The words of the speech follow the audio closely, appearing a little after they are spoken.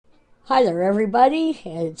Hi there, everybody.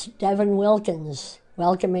 It's Devin Wilkins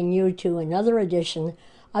welcoming you to another edition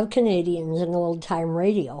of Canadians in Old Time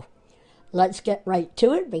Radio. Let's get right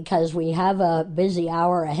to it because we have a busy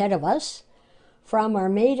hour ahead of us. From our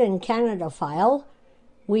Made in Canada file,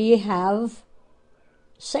 we have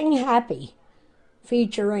Sing Happy,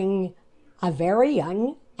 featuring a very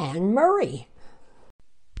young Anne Murray.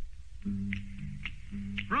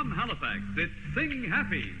 From Halifax, it's Sing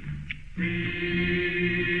Happy.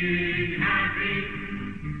 Sing happy,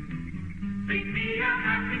 sing me a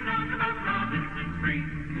happy song about Robinson Spring.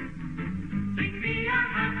 Sing me a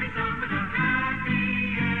happy song with a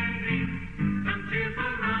happy ending, some cheerful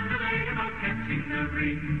roundelay about catching the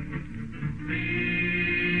ring.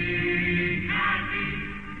 Sing happy.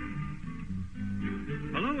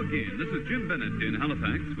 Hello again, this is Jim Bennett in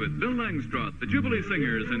Halifax with Bill Langstroth, the Jubilee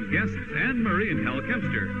Singers, and guests Anne Murray and Hal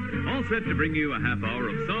Kempster, all set to bring you a half hour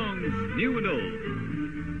of songs, new and old.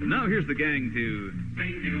 And now here's the gang to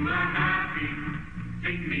Sing you a happy,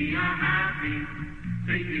 sing me a happy,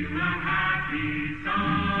 sing you a happy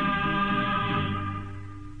song.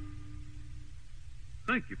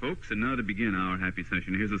 Thank you, folks. And now to begin our happy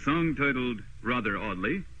session, here's a song titled, rather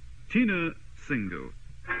oddly, Tina Singo.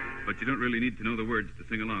 But you don't really need to know the words to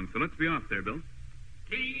sing along, so let's be off there, Bill.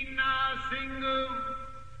 Tina Singo,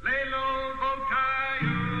 Lelo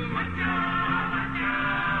Botayo, Wacha, Wacha,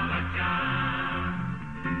 Wacha.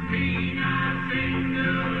 Tina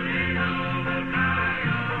Singo, Lelo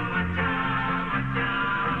Botayo, Wacha, Wacha,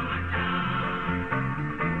 Wacha.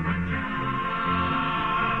 Wacha, Wacha,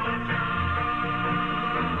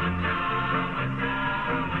 Wacha, Wacha,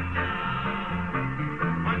 Wacha.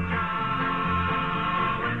 Wacha, Wacha,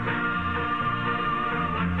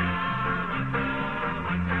 Wacha,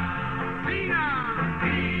 Wacha. Tina,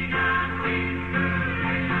 Tina, Tina.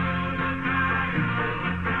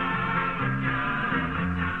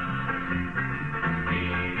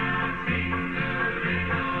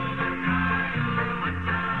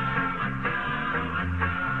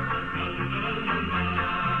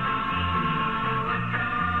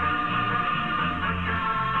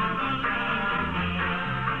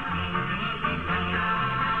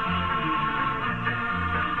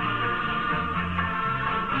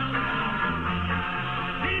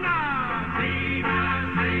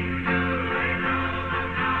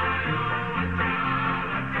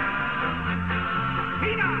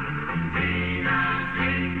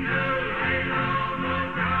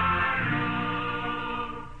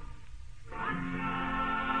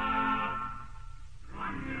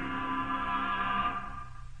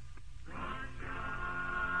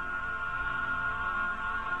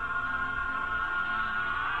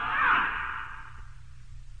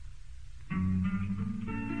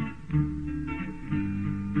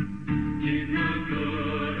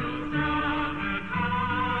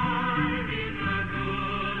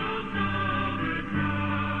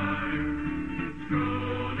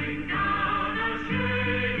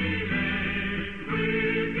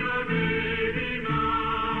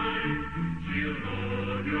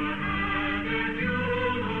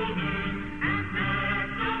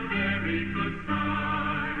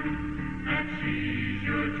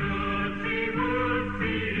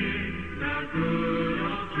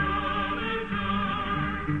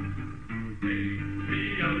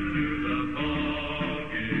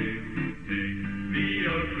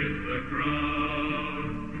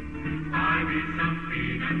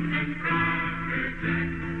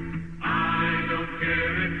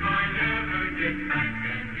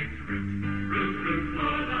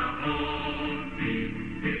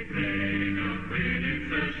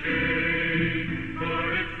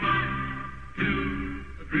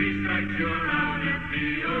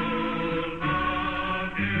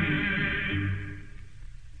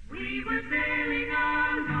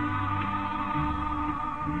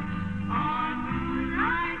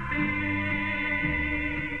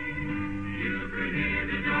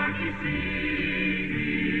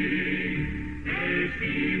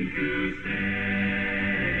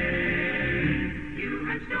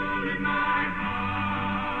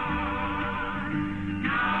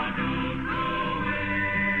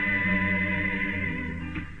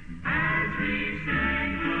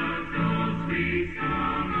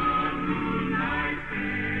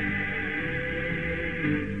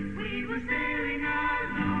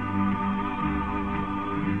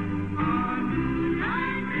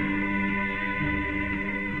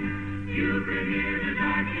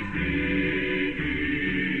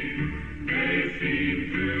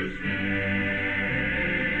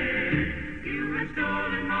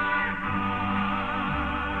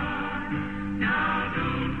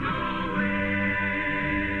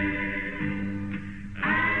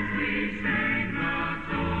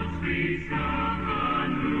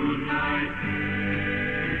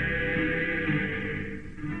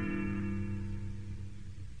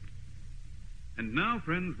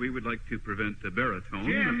 friends, we would like to prevent a baritone.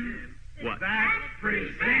 Jim, What? that's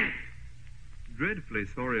present. Dreadfully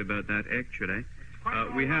sorry about that, actually.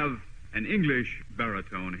 We have an English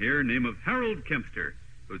baritone here, name of Harold Kempster,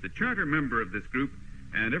 who's a charter member of this group,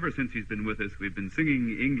 and ever since he's been with us, we've been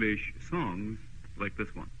singing English songs like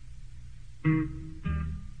this one.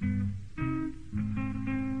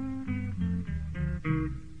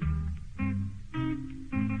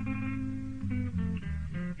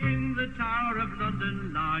 In the Tower of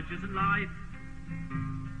London, large as life,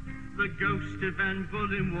 the ghost of Anne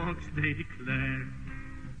Boleyn walks, they declare.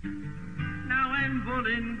 Now Anne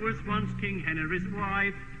Boleyn was once King Henry's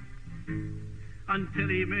wife, until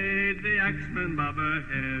he made the axeman bob her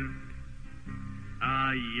hair.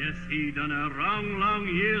 Ah, yes, he done her wrong long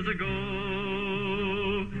years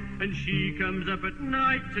ago, and she comes up at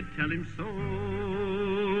night to tell him so.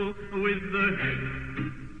 With the head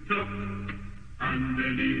tucked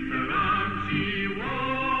underneath her arm, she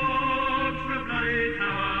walks the bloody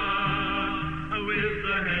tower. With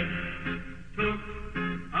the head tucked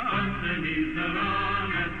underneath her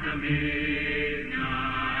arm at the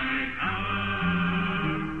midnight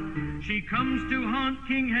hour. She comes to haunt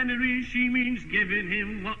King Henry, she means giving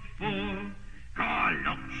him what for? Oh,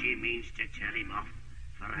 look, she means to tell him off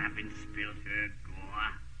for having spilt her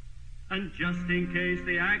gore. And just in case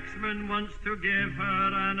the axeman wants to give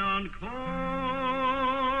her an encore,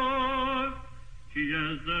 she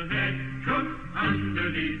has the head tucked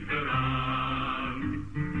underneath her arm.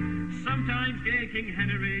 Sometimes gay King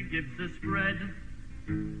Henry gives a spread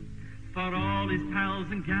for all his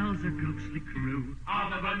pals and gals, a ghostly crew.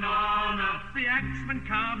 Of a banana, the axeman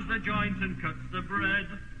carves the joint and cuts the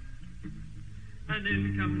bread. And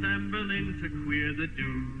in comes Anne Boleyn to queer the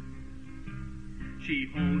do. She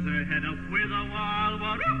holds her head up with a wild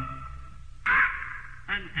whoop,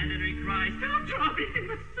 and Henry cries, "Don't drop me in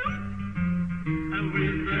the soup!" And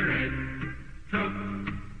with her head tucked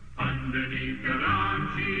underneath her arm,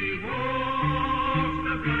 she walks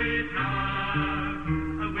the bloody tower.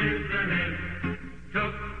 With her head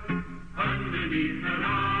tucked underneath her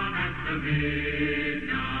arm at the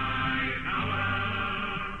midnight hour.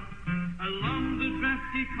 Along the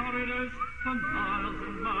drafty corridors for miles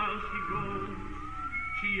and miles she goes.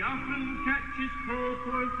 She often catches cold,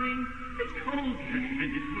 poor thing. It's cold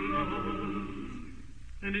and it blows.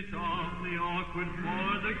 And it's awfully awkward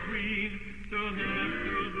for the queen to have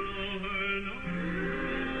to blow her nose.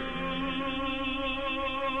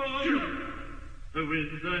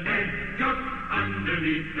 With the head tucked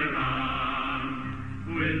underneath her arm.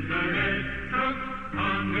 With the head tucked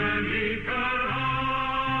underneath her arm.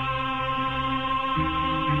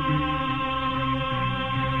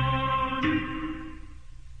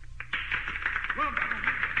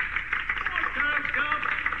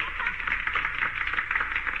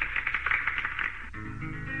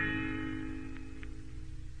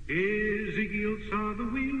 Ezekiel saw the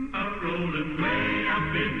wheel a-rolling way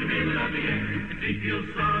up in the middle of the air. Ezekiel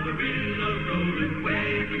saw the wheel a-rolling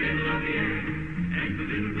way in the middle of the air. And the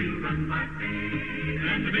little wheel run by faith,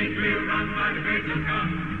 and the big wheel run by the birds of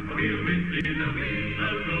come. A wheel within a wheel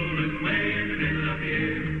a-rolling way in the middle of the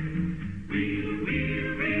air. Wheel,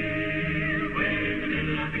 wheel, wheel, way in the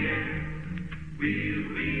middle of the air. Wheel,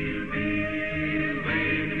 wheel, wheel,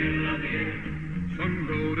 way in the middle of the air. Some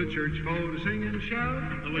go to church for to sing and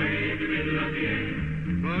shout, away in the middle of the air.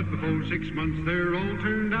 But before 6 months they're all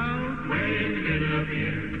turned out, way in the middle of the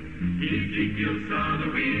air. Ezekiel saw the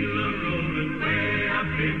wheel a-rolling way up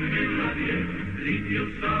in the middle of the air. Ezekiel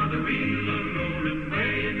saw the wheel a-rolling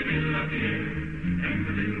way in the middle of the air. And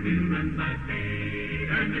the little wheel run by faith,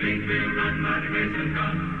 and the big wheel run by the grace of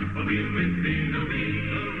God. A wheel within a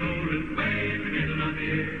wheel a-rolling way in the middle of the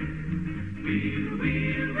air. Wheel,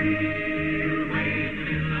 wheel, wheel, way in the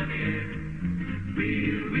middle of the air.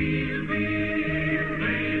 Wheel, wheel, wheel,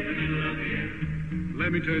 way in the middle of the air. Let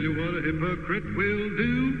me tell you what a hypocrite will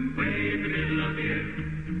do, way in the middle of the air.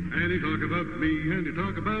 And he talk about me, and he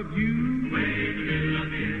talk about you, way in the middle of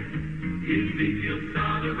the air. Ezekiel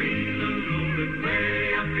saw the wheel a-rolling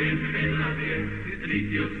way up in the middle of the air.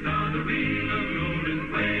 Ezekiel saw the wheel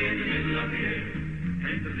a-rolling way in the middle of the air.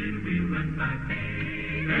 And the little wheel run by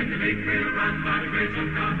faith, and the big wheel run by the grace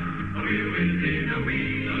of God. A wheel within a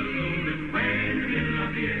wheel a-rolling way in the middle of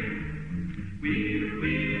the air. Wheel,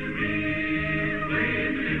 wheel, wheel, way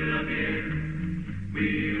in the middle of the air.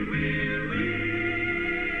 Wheel, wheel, wheel,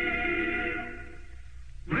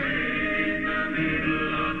 way in the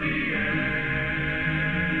middle of the air.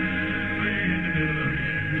 Way in the middle of the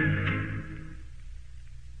air.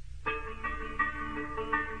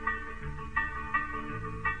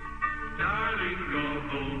 Darling, go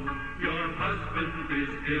home, your husband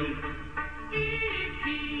is ill.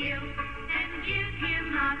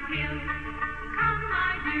 will. Come,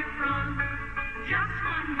 my dear Franz, just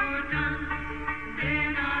one more dance.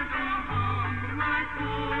 Then I'll go home to my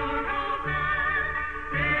poor old man.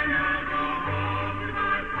 Then I'll go home to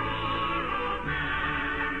my poor old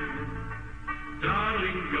man.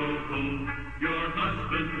 Darling, go home, your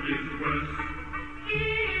husband is worse.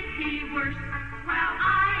 Is he worse? Well,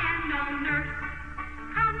 I am no nurse.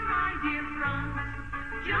 Come, my dear Franz,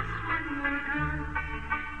 just one more dance.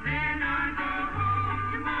 Then I'll go home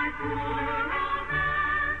to my poor old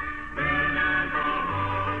man. Then I'll go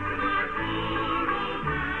home to my poor old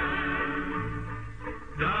man.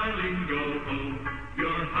 Darling, go home,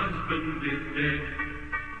 your husband is dead.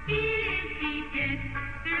 Is he dead?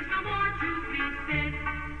 There's no more to be said.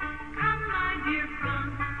 Come, my dear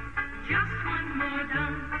Franz, just one more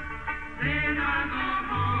dance. Then I'll go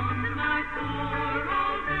home to my poor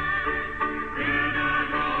old man. Then I'll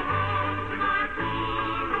go home to my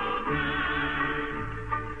poor old man.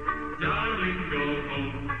 Darling, go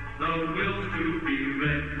home, the will's to be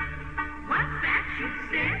read. What's that you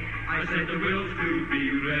said? I said the will's to be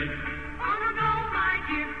read. Oh, no, no, my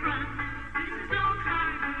dear Franz, this is no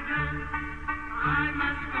time to dance. I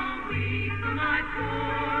must go weep for my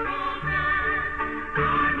poor old man. I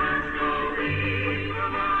must go weep for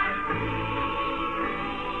my poor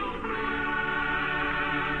old man.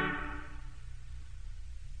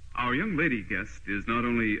 Our young lady guest is not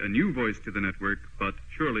only a new voice to the network, but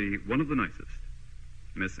surely one of the nicest.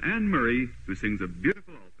 Miss Anne Murray, who sings a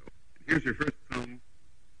beautiful alto. And here's your first song,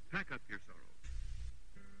 Pack Up Your Sorrows.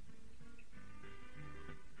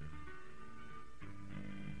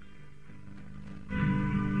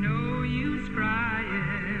 No use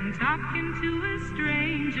crying, talking to a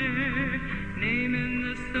stranger, naming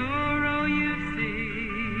the sorrow you've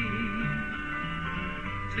seen.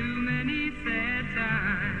 Too many sad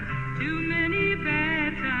times, too many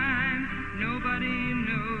bad times, nobody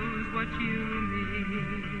knows what you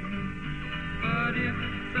mean. But if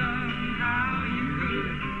somehow you could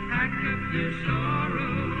pack up your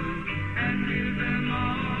sorrows and give them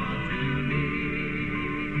all to me,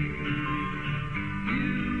 you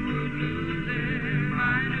would lose them. I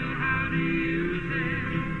know how to use them.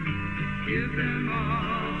 Give them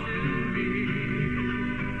all to me.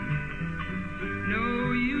 No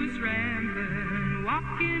use rambling,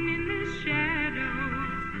 walking in the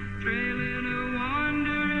shadows, trailing a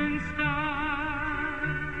wandering star.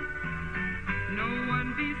 No one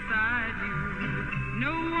beside you,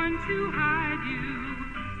 no one to hide you,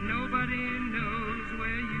 nobody knows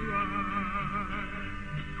where you are.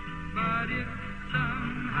 But if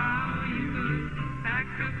somehow you could pack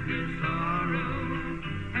up your sorrows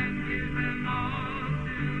and give them all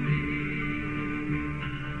to me,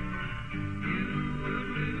 you would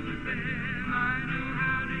lose them. I know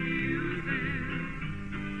how to use them.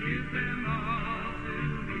 Give them all to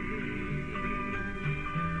me.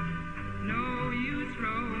 No use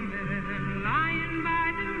roaming, lying by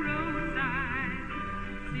the roadside,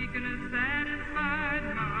 seeking a satisfied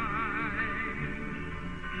mind.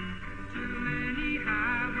 Too many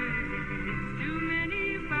highways, too many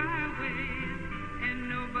byways, and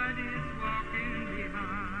nobody's walking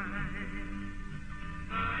behind.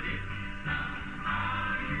 But if somehow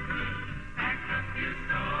you could pack up your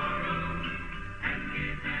sorrows and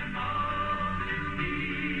give them all to me,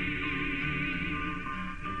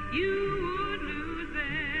 you would lose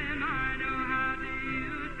them. I know how to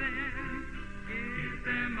use them. Give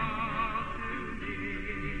them all to me.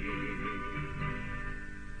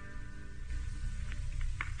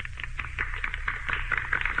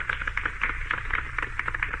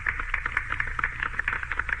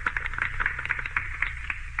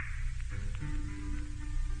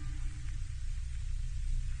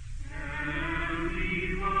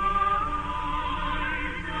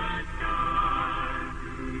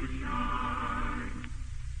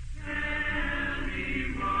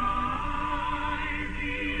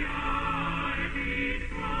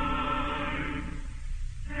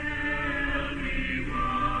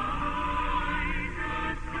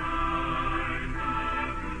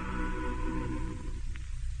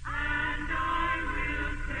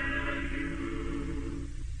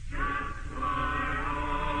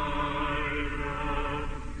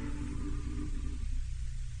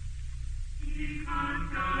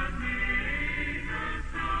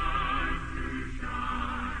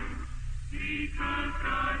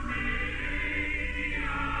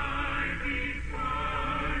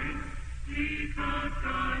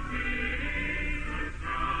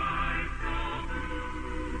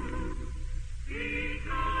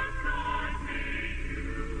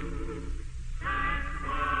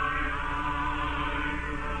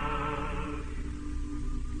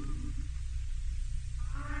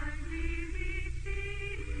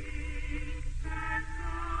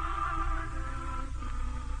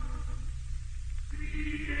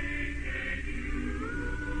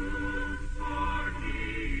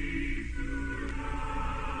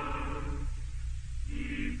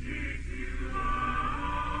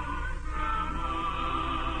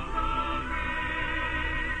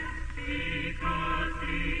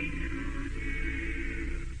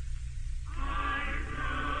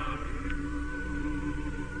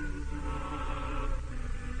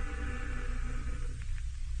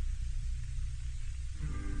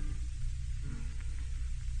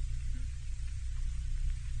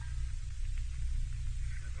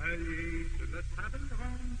 table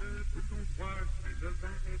ronde, tout on voit si le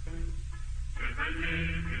vin est bon. Chevalier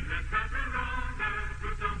d'une table ronde,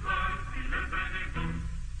 tout on voit si le vin est bon.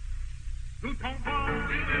 Tout on voit,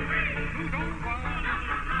 Oui, oui, oui. tout on voit, Non,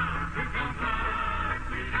 non, non. Tout on voit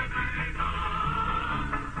si le vin est bon.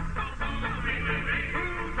 Oui, oui, oui.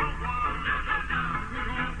 tout on voit, Non, non, non. Tout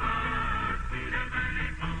on voit si le vin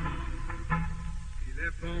est bon. s'il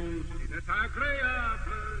est bon, s'il est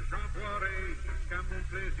agréable, j'en boirai jusqu'à mon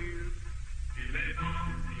plaisir. S'il est bon,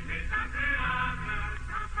 s'il est agréable,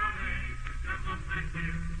 j'en ferai jusqu'à mon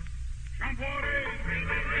plaisir. J'en boirai, Oui,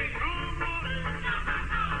 oui, oui. j'en boirai, Non, non,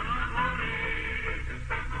 non. J'en ferai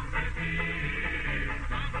jusqu'à mon plaisir.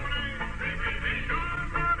 j'en boirai, Oui, oui, oui. j'en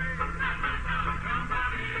boirai. Non, non, non. J'en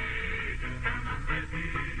ferai jusqu'à mon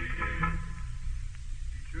plaisir.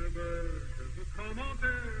 Si je meurs, je veux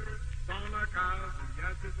commentaire, dans la cave, il y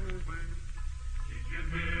a du bon vin. Si je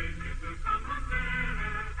veux commentaire,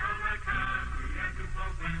 dans la cave, il y a du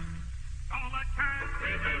bon vin. Dans la cave,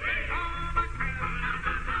 Oui, oui, oui. dans la cave, Non,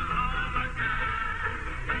 non, non. Dans la cave,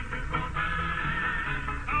 il y a du bon vin.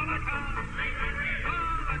 dans la cave, Oui, oui, oui.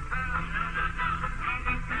 dans la cave, Non, non, non. dans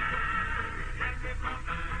la cave. Il y a du bon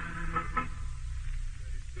vin.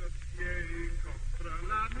 Ce pied contre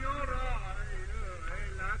la muraille et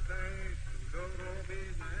la tête sous le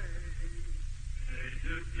robinet. Les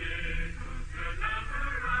deux pieds contre la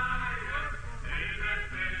muraille et la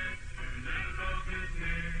tête sur le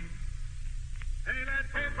robinet. Et la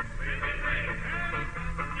tête, Oui, oui, oui.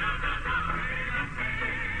 Non, non, non. Et la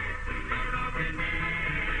tête sur le robinet.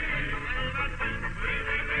 Oui,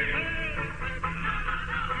 oui, oui. Non, non,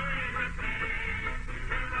 non. Et la tête sur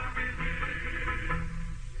le robinet.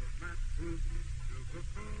 ma troupe, je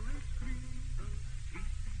reprends l'esprit,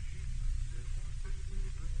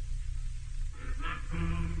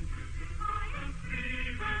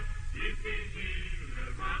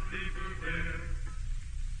 Le voici ouvert.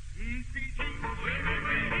 ici, Oui, oui,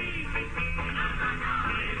 oui. Non, non, non.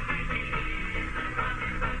 Le voici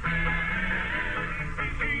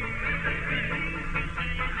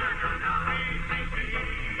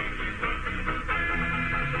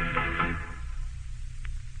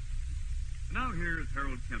Now here's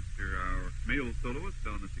Harold Kempster, our male soloist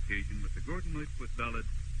on this occasion with the Gordon Lightfoot ballad,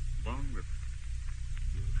 Long River.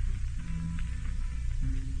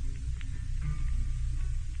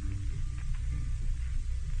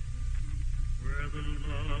 Where the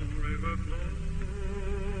long river flows,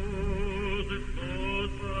 it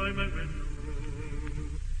flows by my window.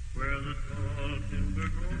 Where the tall timber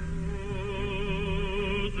grows,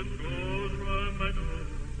 it grows round my door.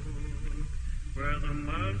 Where the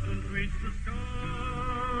mountains reach the sky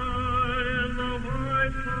and the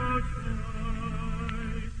white clouds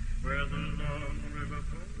fly. Where the long river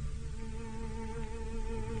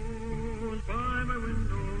flows by my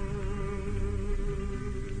window.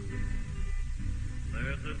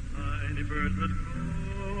 There's a tiny bird that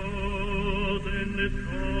calls, and it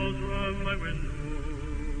calls round my window.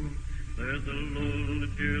 There's a lonely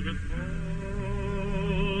tear that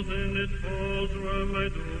falls, and it falls round my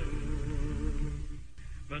door.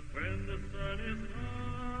 But when the sun is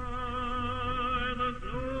high, there's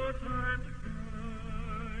no time to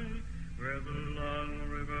cry. Where the long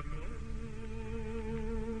river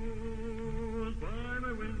flows by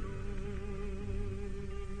my window.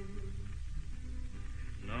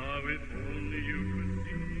 Now if only you could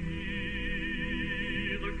see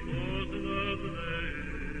the closing of the day,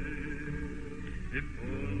 if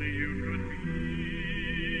only you could be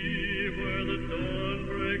where the dawn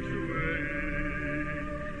breaks away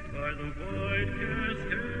by the white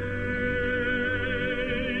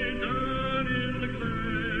cascade down in the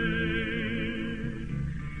glade,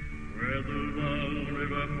 where the long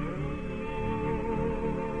river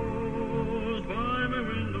flows by my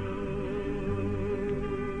window.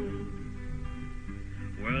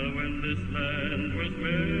 Well, when this land was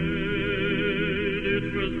made, it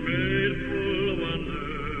was made full of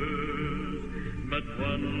wonders. But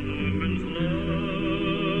one woman's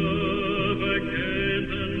love I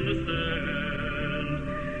can't understand,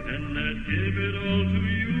 and I'd give it all to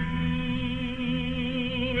you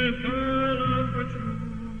if her love were true.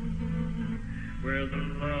 Where the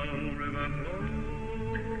long river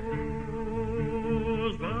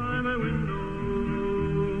flows by my window.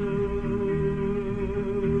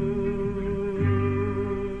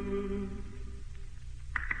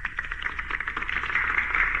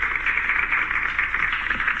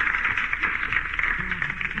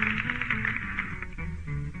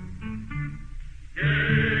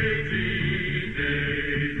 Gay,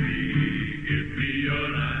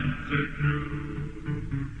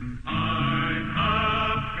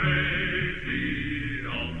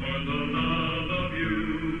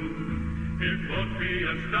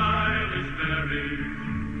 style is merry.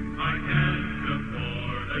 I can't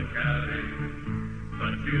afford a carriage,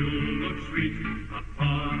 but you'll look sweet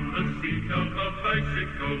upon the seat of a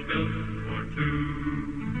bicycle built for two.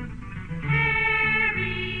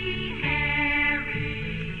 Harry,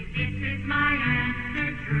 Harry, this is my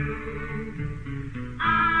answer true.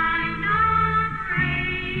 I'm not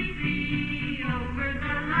crazy over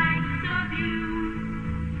the likes of you.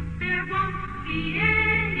 There won't be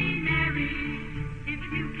any marriage if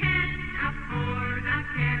you can't afford a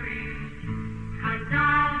carriage. 'Cause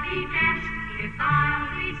I'll be dashed if I'll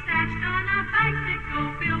be stashed on a bicycle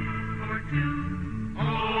built for two.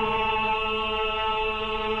 Oh,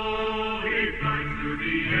 he flies through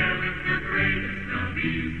the air with the greatest of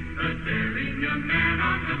ease, the daring young man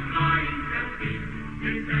on the flying trapeze.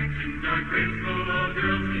 His actions are graceful, all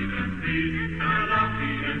girls he does please, the love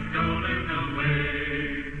he has stolen away.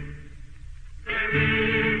 There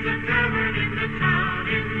is a tavern in the town,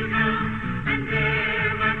 and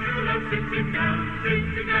there my true love sits him down,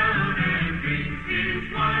 and drinks his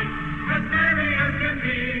wine, as merry as can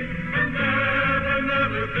be, and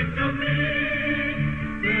never thinks of me.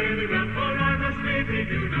 Very well, for I must maybe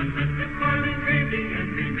do not let the smiling baby, and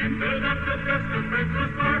remember that the best of friends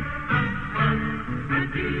must part us.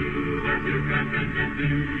 Adieu, friend,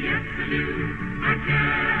 adieu, yes, adieu. I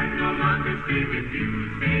can no longer stay with you,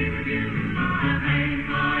 I'll hang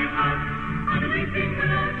my heart on a weeping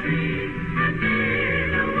willow tree, and may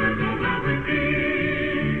the world go well with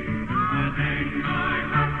thee. I'll hang my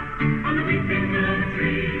heart on a weeping willow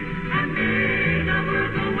tree, and may the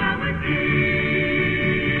world go well with thee.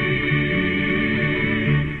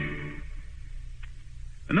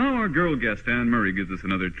 And now our girl guest, Anne Murray, gives us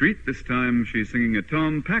another treat. This time she's singing a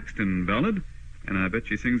Tom Paxton ballad, and I bet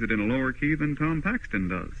she sings it in a lower key than Tom Paxton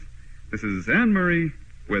does. This is Anne Murray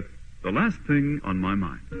with The Last Thing on My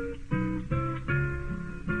Mind.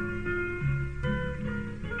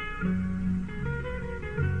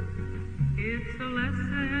 It's a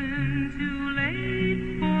lesson too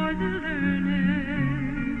late for the learned,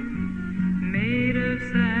 made of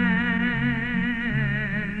sand,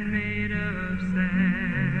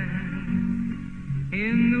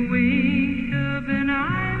 in the wink of an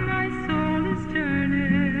eye my soul is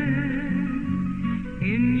turning,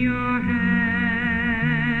 in your hand,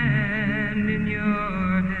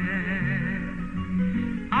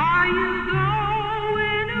 are you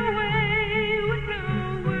going away with no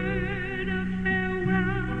word of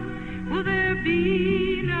farewell? Will there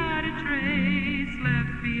be not a trace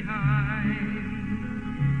left behind?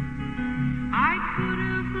 I could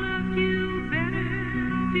have loved you better,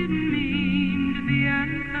 didn't mean to be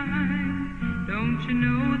unkind. Don't you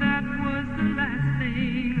know that was the last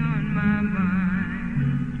thing on my mind?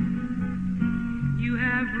 You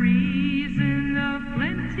have reason of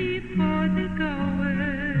plenty for the going.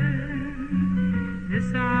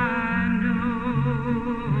 This I know,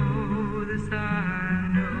 this I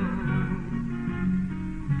know.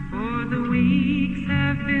 For the weeks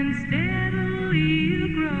have been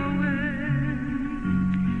steadily growing.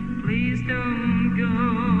 Please don't go,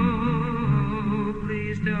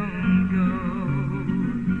 please don't go.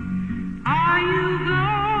 Are you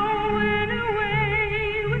going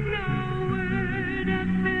away with no word of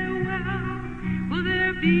farewell? Will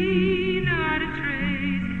there be not a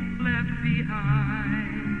trace left behind?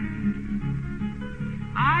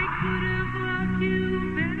 I could have loved you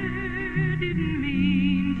better, didn't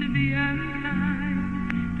mean to be unkind.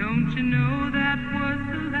 Don't you know that was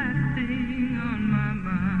the last thing on my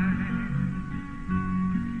mind?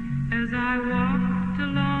 As I walked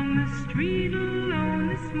along the street alone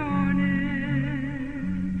this morning,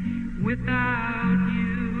 without you,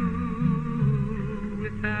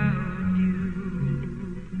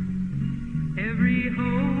 every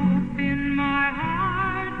hope in my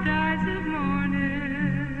heart dies of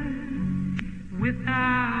mourning.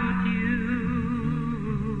 Without you,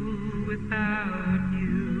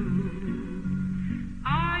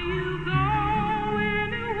 are you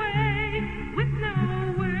going away with no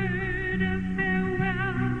word of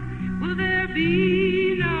farewell? Will there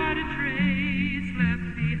be not a trace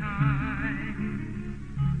left behind?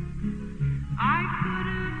 I could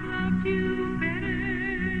have loved you better,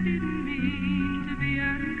 didn't mean to be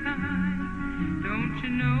unkind. Don't you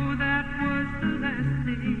know that was the last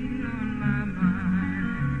thing on my mind?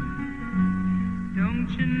 Don't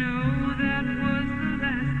you know that was the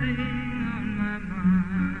last thing on my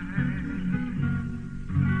mind?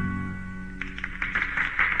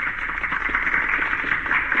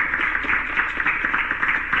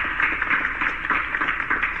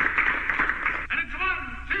 And it's 1,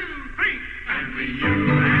 2, 3. And we you,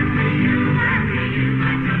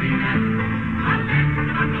 my coming up. I'll dance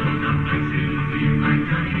about the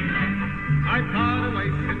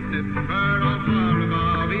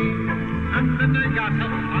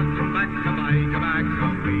bottle on the back of my tobacco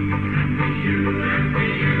tree. Envy you, envy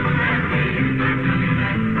you, envy you, my Johnny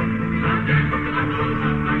lad. I'll dance to the buckles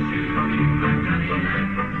of my shoes for you, my Johnny lad.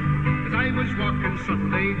 As I was walking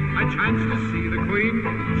Sunday, I chanced to see the Queen.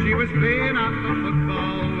 She was playing at the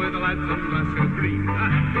football with the lads on Glasgow Green.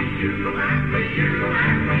 Envy you, envy you,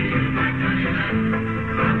 envy you, my Johnny lad.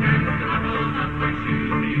 I'll dance to the buckles of my shoes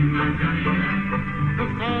for you, my Johnny lad. The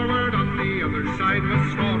forward on the other side was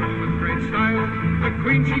scoring with great style. The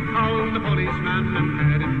Queen, she called the policeman and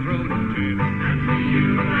had him thrown in jail. Envy you,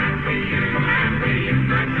 envy you, envy you,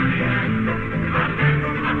 my Johnny lad. I'll dance to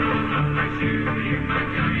the buckles of my shoes for you, my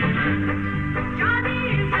Johnny lad. Johnny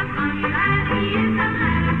is a funny lad, he is a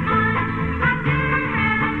lad of mine. I've never had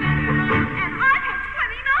a better lad, and I had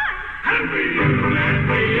 29. Envy you,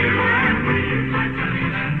 envy you, envy you, my Johnny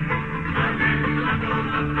lad. I'll dance to the buckles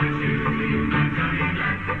of my shoes for you, my Johnny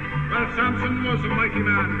lad. Well, Samson was a mighty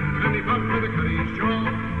man, and he fought with a cutty's jaw.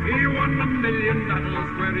 He won 1,000,000 battles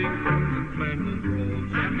wearing crimson flannel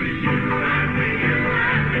rolls. Envy you, envy you,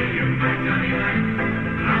 envy you, my Johnny lad.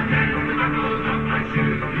 I'll dance to the buckles of my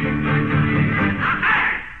shoes for you, my Johnny lad.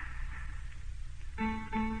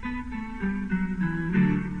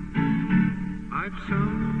 I've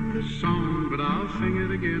sung this song, but I'll sing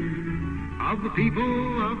it again. Of the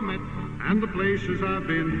people I've met and the places I've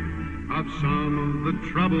been. Of some of the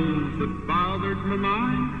troubles that bothered my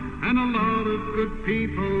mind. And a lot of good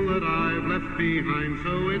people that I've left behind.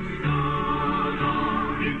 So it's So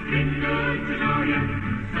long, it's been good to know you.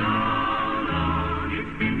 So long,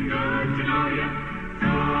 it's been good to know you. So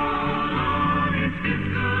long, it's been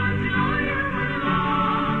good to know you. But a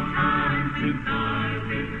long time since I've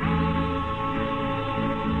been home.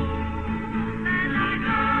 And I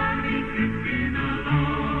got me drifting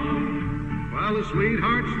along. While the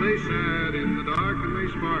sweethearts, they sat in the dark and they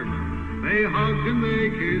sparked. They hugged and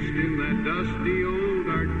they kissed in that dusty old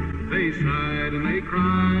ark. They sighed and they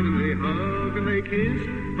cried and they hugged and they kissed.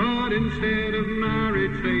 But instead of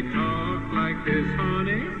marriage, they talked like this,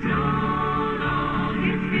 honey. So long,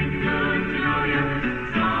 it's been good to know you.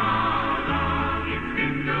 So long, it's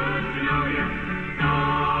been good to know you. So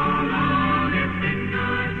long, it's been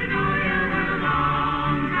good to know you. But a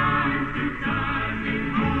long time since I've been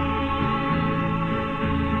home.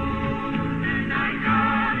 And I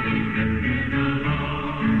got me drifting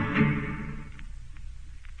along.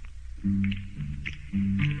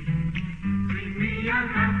 Sing me a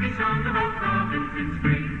happy song about Robinson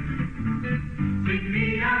Spring. Sing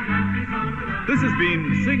me a happy song about... This has been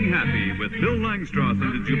Sing Happy with Bill Langstroth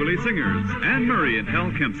and the Jubilee Singers, Anne Murray and Hal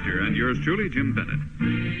Kempster, and yours truly, Jim Bennett.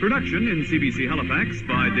 Production in CBC Halifax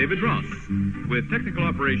by David Ross, with technical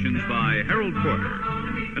operations by Harold Porter.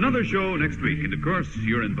 Another show next week, and of course,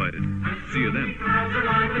 you're invited. See you then. Clouds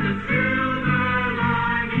alive with a silver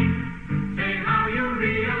lining. Say how you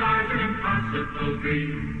realize an impossible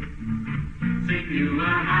dream. Sing you a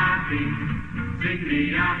happy, sing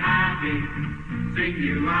me a happy, sing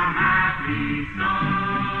you a happy song.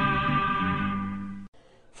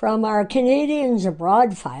 From our Canadians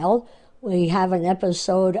Abroad file, we have an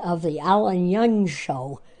episode of The Alan Young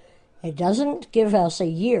Show. It doesn't give us a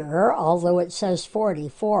year, although it says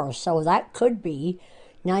 44, so that could be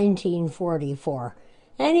 1944.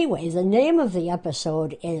 Anyway, the name of the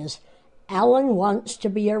episode is Alan Wants to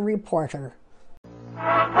Be a Reporter.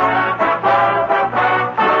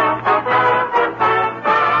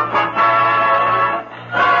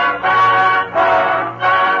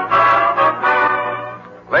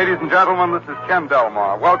 Ladies and gentlemen, this is Ken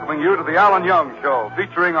Delmar, welcoming you to the Alan Young Show,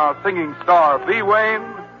 featuring our singing star, B. Wayne,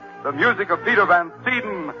 the music of Peter Van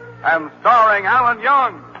Steeden, and starring Alan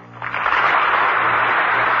Young.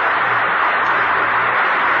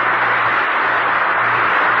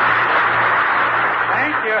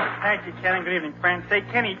 Thank you, Ken, and good evening, friends. Say,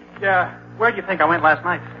 Kenny, where'd you think I went last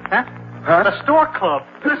night? Huh? Huh? The Stork Club.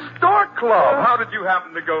 The Stork Club? How did you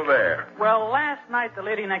happen to go there? Well, last night the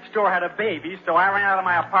lady next door had a baby, so I ran out of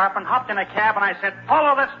my apartment, hopped in a cab, and I said,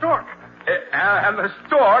 follow the stork. And the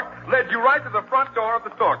stork led you right to the front door of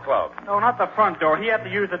the Stork Club. No, not the front door. He had to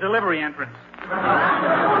use the delivery entrance. You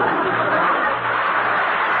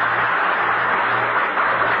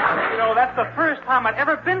know, that's the first time I'd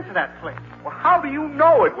ever been to that place. Well, how do you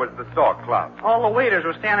know it was the Stork Club? All the waiters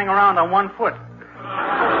were standing around on one foot.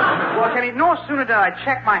 Well, Kenny, no sooner did I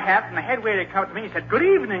check my hat and the head waiter came up to me. He said, good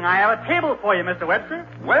evening. I have a table for you, Mr. Webster.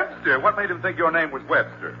 Webster? What made him think your name was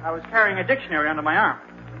Webster? I was carrying a dictionary under my arm.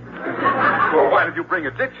 Well, why did you bring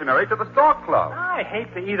a dictionary to the Stork Club? I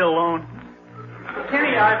hate to eat alone.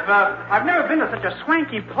 Kenny, I've never been to such a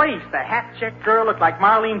swanky place. The hat check girl looked like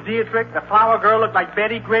Marlene Dietrich, the flower girl looked like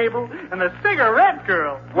Betty Grable, and the cigarette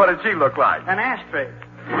girl, What did she look like? an ashtray.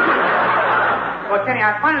 Well, Kenny,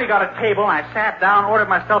 I finally got a table, and I sat down, ordered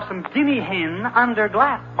myself some guinea hen under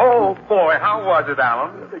glass. Oh, boy, how was it,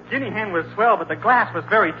 Alan? The guinea hen was swell, but the glass was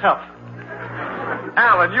very tough.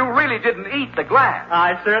 Alan, you really didn't eat the glass.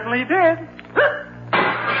 I certainly did.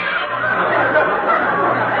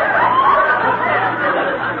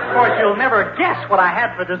 Of course, you'll never guess what I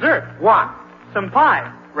had for dessert. What? Some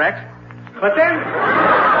pie, Rex. But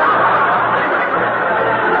then...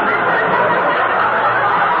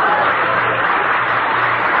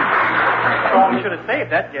 Probably should have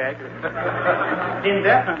saved that gag.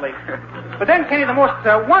 Indefinitely. But then, Kenny, the most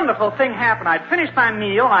wonderful thing happened. I'd finished my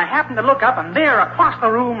meal, and I happened to look up, and there, across the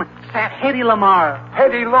room, sat Hedy Lamarr.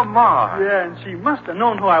 Hedy Lamarr. Yeah, and she must have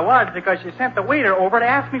known who I was because she sent the waiter over to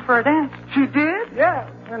ask me for a dance. She did? Yeah,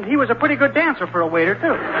 and he was a pretty good dancer for a waiter,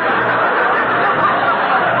 too.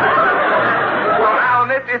 Well,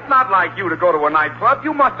 Alan, it's not like you to go to a nightclub.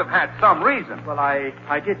 You must have had some reason. Well, I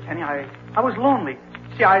did, Kenny. I was lonely.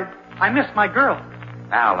 See, I missed my girl.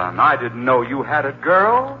 Alan, I didn't know you had a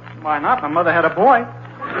girl. Why not? My mother had a boy.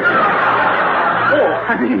 Oh,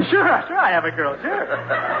 I mean, sure I have a girl, sure.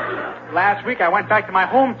 Last week I went back to my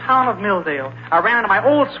hometown of Milldale. I ran into my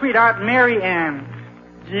old sweetheart, Mary Ann.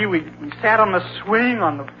 Gee, we sat on the swing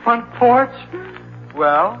on the front porch.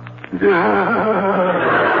 Well? So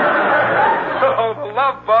the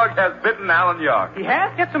love bug has bitten Alan Young. He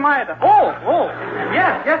has? Get some eye. Oh.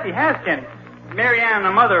 Yes, he has, Kenny. Mary Ann and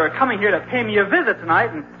her mother are coming here to pay me a visit tonight,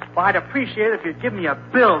 and well, I'd appreciate it if you'd give me a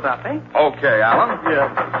build-up, eh? Okay, Alan. Yeah.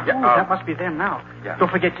 Yeah, That must be them now. Yeah. Don't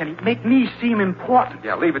forget, Kenny, make me seem important.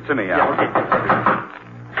 Yeah, leave it to me, Alan.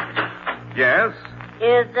 Yes?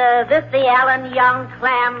 Is this the Alan Young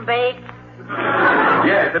clam bake?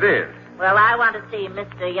 Yes, it is. Well, I want to see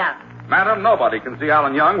Mr. Young. Madam, nobody can see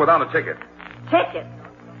Alan Young without a ticket. Ticket?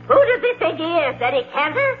 Who does he think he is, Eddie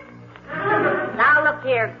Cantor? Now look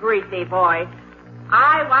here, greasy boy.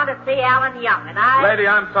 I want to see Alan Young, and Lady,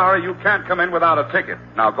 I'm sorry, you can't come in without a ticket.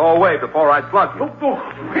 Now go away before I slug you. Oh,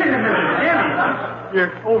 wait a minute, Kenny.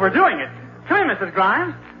 You're overdoing it. Come in, Mrs.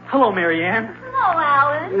 Grimes. Hello, Mary Ann. Hello,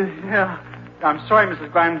 Alan. Yeah. I'm sorry, Mrs.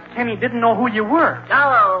 Grimes. Kenny didn't know who you were.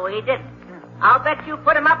 No, he didn't. I'll bet you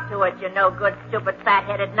put him up to it, you no-good, stupid,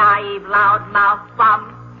 fat-headed, naive, loud-mouthed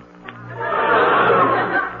bum.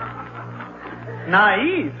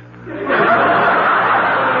 Naive.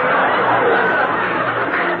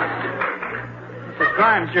 Mrs.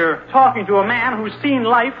 Grimes, you're talking to a man who's seen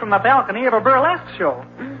life from the balcony of a burlesque show.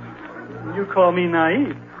 You call me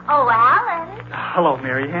naive. Oh, Alan. Hello,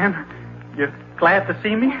 Mary Ann. You glad to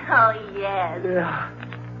see me? Oh, yes.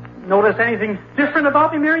 Notice anything different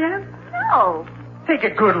about me, Mary Ann? No. Take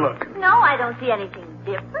a good look. No, I don't see anything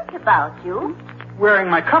different about you. Wearing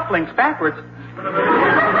my cufflinks backwards.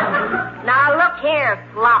 Now, look here,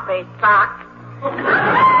 sloppy sock.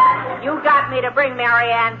 You got me to bring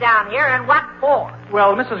Mary Ann down here, and what for?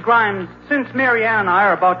 Well, Mrs. Grimes, since Mary Ann and I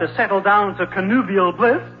are about to settle down to connubial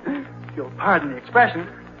bliss, if you'll pardon the expression,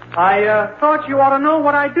 I thought you ought to know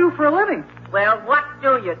what I do for a living. Well, what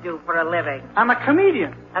do you do for a living? I'm a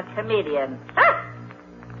comedian. A comedian.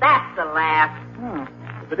 That's a laugh.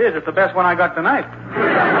 If it is, it's the best one I got tonight.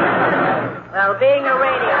 Well, being a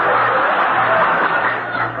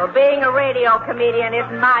radio comedian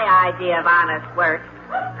isn't my idea of honest work.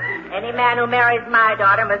 Any man who marries my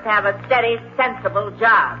daughter must have a steady, sensible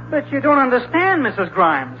job. But you don't understand, Mrs.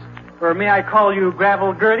 Grimes. Or may I call you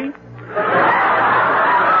Gravel Gertie?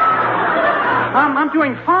 I'm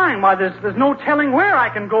doing fine. Why, there's no telling where I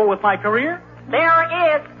can go with my career. There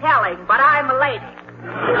is telling, but I'm a lady.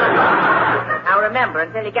 Now remember,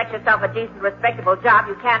 until you get yourself a decent, respectable job,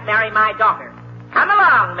 you can't marry my daughter. Come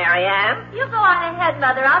along, Mary Ann. You go on ahead,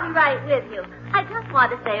 Mother. I'll be right with you. I just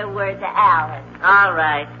want to say a word to Alan. All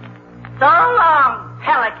right. So long,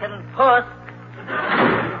 pelican puss.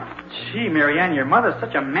 Gee, Mary Ann, your mother's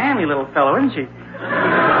such a manly little fellow, isn't she?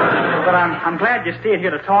 But I'm glad you stayed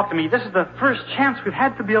here to talk to me. This is the first chance we've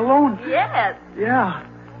had to be alone. Yes. Yeah.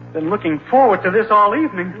 Been looking forward to this all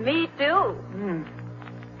evening. Me too.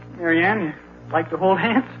 Mary Ann, you like to hold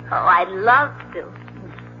hands? Oh, I'd love to.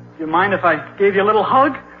 Do you mind if I gave you a little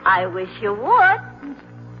hug? I wish you would.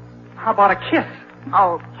 How about a kiss?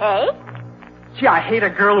 Okay. Gee, I hate a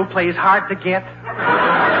girl who plays hard to get.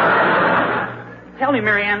 Tell me,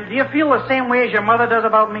 Mary Ann, do you feel the same way as your mother does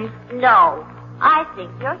about me? No. I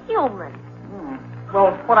think you're human.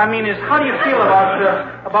 Well, what I mean is, how do you feel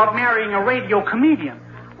about marrying a radio comedian?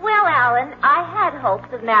 Well, Alan, I had hopes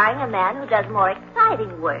of marrying a man who does more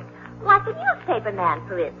exciting work. Like a newspaper man,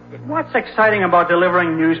 for instance. What's exciting about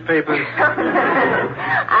delivering newspapers?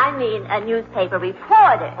 I mean a newspaper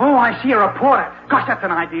reporter. Oh, I see, a reporter. Gosh, that's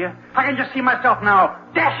an idea. I can just see myself now,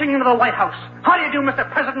 dashing into the White House. How do you do, Mr.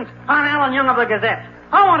 President? I'm Alan Young of the Gazette.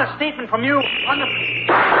 I want a statement from you on the...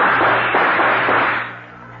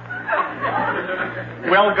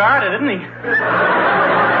 Well guarded, isn't he?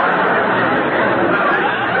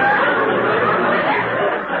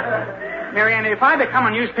 Marianne, if I become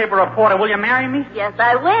a newspaper reporter, will you marry me? Yes,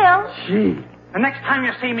 I will. Gee. The next time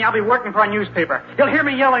you see me, I'll be working for a newspaper. You'll hear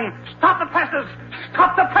me yelling, "Stop the presses!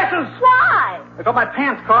 Stop the presses!" Why? I got my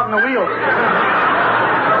pants caught in the wheels.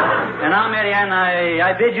 And now, Marianne,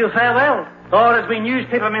 I bid you farewell. Or as we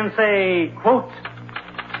newspapermen say, quote,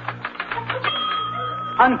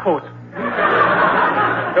 unquote.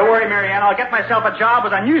 Don't worry, Marianne. I'll get myself a job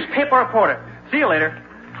as a newspaper reporter. See you later.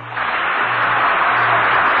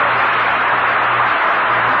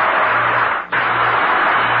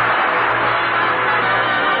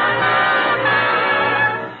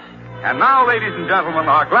 And now, ladies and gentlemen,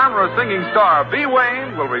 our glamorous singing star, B.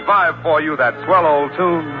 Wayne, will revive for you that swell old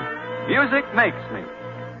tune, Music Makes Me.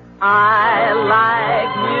 I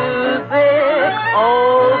like music,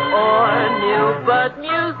 old or new, but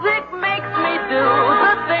music makes me do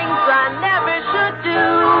the things I never should do.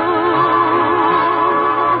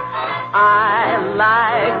 I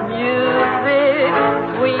like music,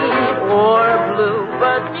 sweet or blue,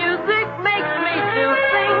 but music makes me do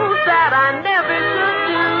things that I never should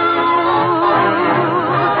do.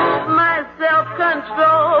 My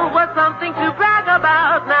self-control was something to brag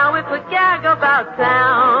about, now it's a gag about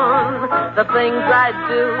town. The things I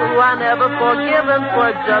do are never forgiven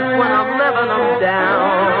for just when I'm living them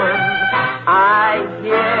down. I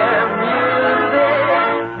hear music,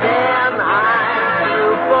 then I'm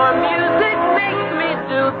through, for music makes me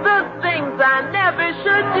do the things I never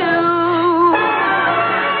should do.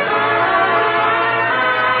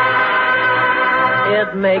 It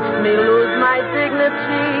makes me lose my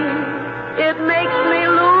dignity. It makes me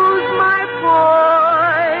lose my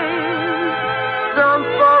voice. Some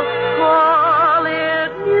folks call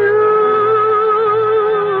it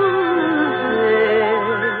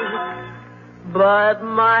music, but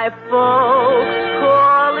my folks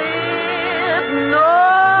call it noise.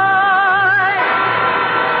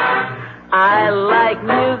 I like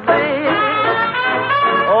music,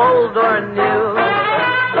 old or new,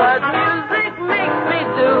 but music makes me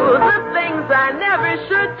do the things I never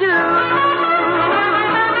should do.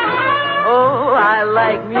 Oh, I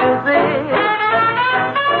like music,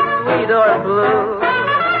 sweet or blue,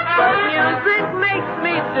 but music makes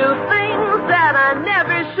me do things that I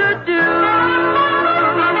never should do.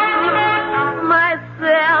 My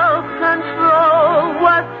self-control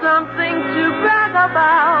was something to brag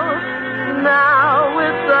about, now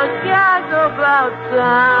it's a gag about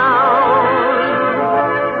town.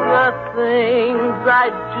 The things I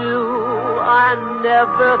do are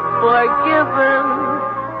never forgiven,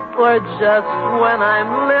 for just when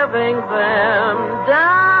I'm living them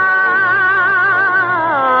down.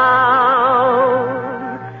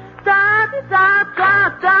 Da da da da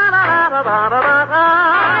da da da da da da.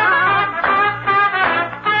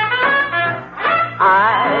 I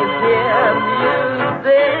hear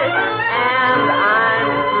music and I'm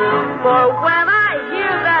through, for when I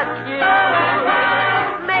hear that tune,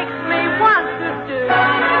 it makes me want to do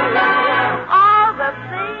all the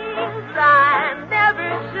things I never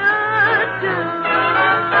should do.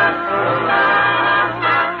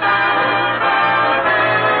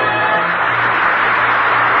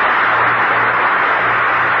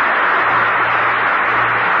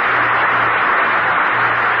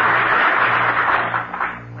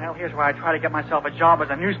 Well, here's where I try to get myself a job as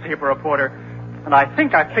a newspaper reporter. And I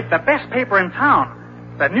think I picked the best paper in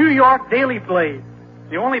town, the New York Daily Blade,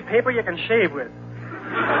 the only paper you can shave with.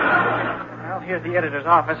 Well, here's the editor's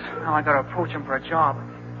office. Now I gotta approach him for a job.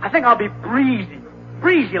 I think I'll be breezy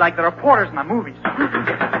like the reporters in the movies.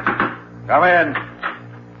 Come in.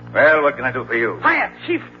 Well, what can I do for you? Hiya,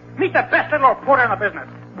 Chief. Meet the best little reporter in the business.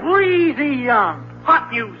 Breezy Young.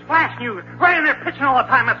 Hot news, flash news. Right in there pitching all the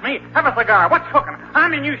time. That's me. Have a cigar. What's cooking?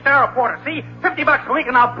 I'm your new star reporter. See? $50 a week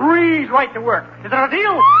and I'll breeze right to work. Is it a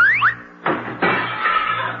deal?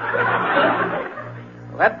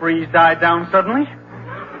 Well, that breeze died down suddenly.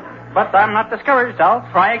 But I'm not discouraged. I'll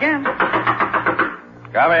try again.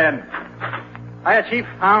 Come in. Hiya, Chief.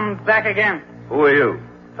 I'm back again. Who are you?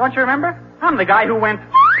 Don't you remember? I'm the guy who went...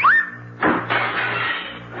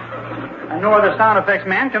 And no other sound effects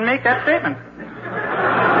man can make that statement.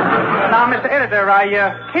 Now, Mr. Editor, I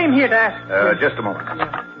came here to ask... Just a moment.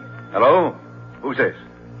 Hello? Who's this?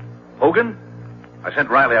 Hogan? I sent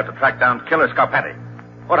Riley out to track down Killer Scarpati.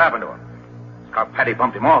 What happened to him? Scarpati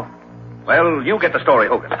bumped him off. Well, you get the story,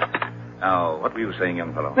 Hogan. Now, what were you saying,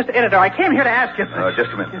 young fellow? Mr. Editor, I came here to ask you...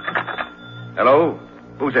 Just a minute. Hello?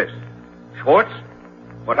 Who's this? Schwartz?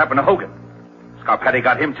 What happened to Hogan? Scarpati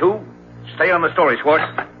got him, too? Stay on the story, Schwartz.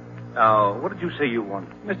 Now, what did you say you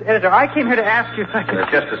wanted? Mr. Editor, I came here to ask you if I could...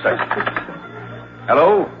 Just a second.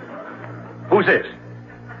 Hello? Who's this?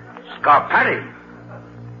 Scarpati.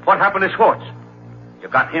 What happened to Schwartz? You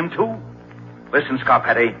got him, too? Listen,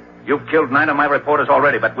 Scarpati, you've killed 9 of my reporters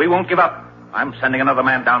already, but we won't give up. I'm sending another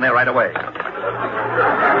man down there right away.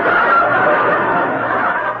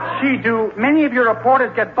 Gee, do many of your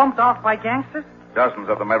reporters get bumped off by gangsters? Dozens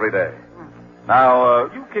of them every day. Now,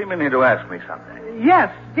 you came in here to ask me something.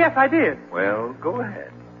 Yes, I did. Well, go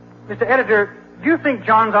ahead. Mr. Editor, do you think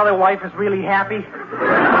John's other wife is really happy?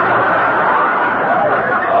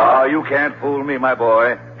 Oh, you can't fool me, my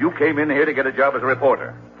boy. You came in here to get a job as a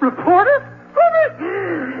reporter. Reporter?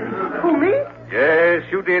 Who, me? Yes,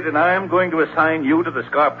 you did, and I'm going to assign you to the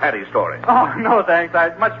Scarpati story. Oh, no, thanks.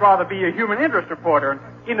 I'd much rather be a human interest reporter and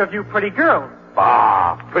interview pretty girls.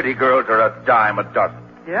 Bah, pretty girls are a dime a dozen.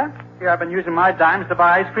 Yeah? Here, I've been using my dimes to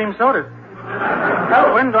buy ice cream sodas.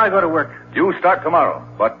 Well, when do I go to work? You start tomorrow,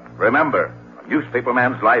 but remember, a newspaper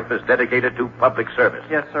man's life is dedicated to public service.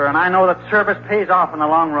 Yes, sir, and I know that service pays off in the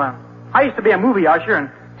long run. I used to be a movie usher, and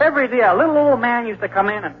every day a little old man used to come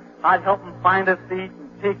in, and I'd help him find a seat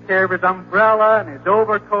and take care of his umbrella and his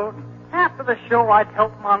overcoat. And after the show, I'd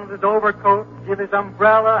help him on his overcoat and give his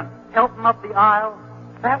umbrella and help him up the aisle.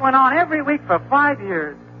 That went on every week for 5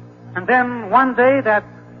 years. And then one day, that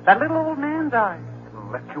little old man died.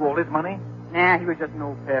 Left you all his money? Nah, he was just an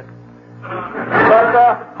old pest. But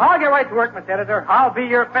I'll get right to work, Mr. Editor. I'll be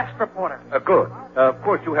your best reporter. Good. Of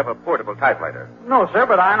course, you have a portable typewriter. No, sir,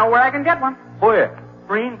 but I know where I can get one. Where?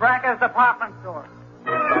 Green Bracker's department store.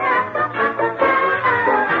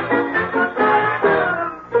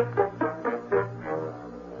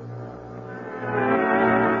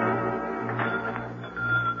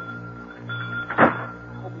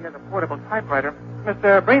 Hope he has a portable typewriter.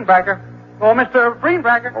 Mr. Greenbacker. Oh, Mr.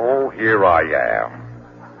 Greenbacker. Oh, here I am.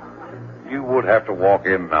 You would have to walk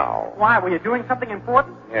in now. Why, were you doing something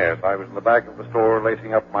important? Yes, I was in the back of the store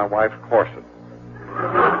lacing up my wife's corset.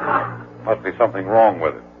 Must be something wrong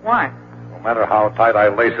with it. Why? No matter how tight I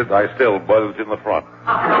lace it, I still bulge in the front.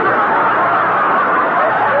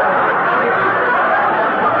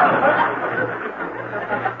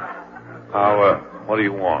 Now, what do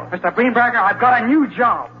you want? Mr. Greenbacker, I've got a new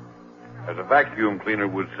job. As a vacuum cleaner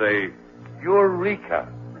would say, Eureka.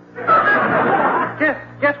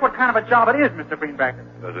 Guess what kind of a job it is, Mr. Greenbacker.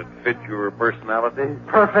 Does it fit your personality?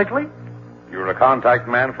 Perfectly. You're a contact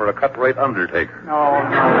man for a cut-rate undertaker. No.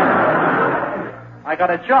 I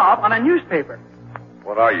got a job on a newspaper.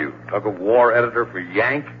 What are you, tug-of-war editor for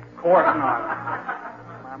Yank? Of course not.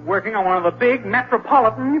 I'm working on one of the big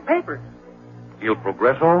metropolitan papers. Il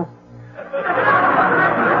Progresso?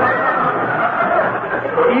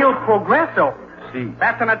 Il Progresso? Si.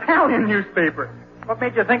 That's an Italian newspaper. What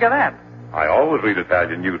made you think of that? I always read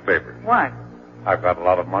Italian newspapers. Why? I've got a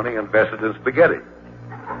lot of money invested in spaghetti.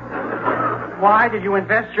 Why did you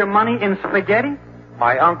invest your money in spaghetti?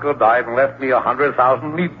 My uncle died and left me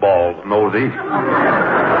 100,000 meatballs, nosy.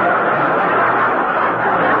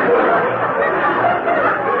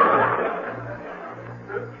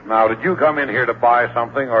 Now, did you come in here to buy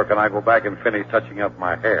something, or can I go back and finish touching up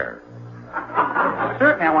my hair?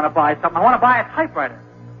 Certainly I want to buy something. I want to buy a typewriter.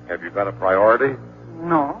 Have you got a priority?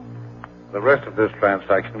 No. The rest of this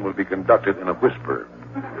transaction will be conducted in a whisper.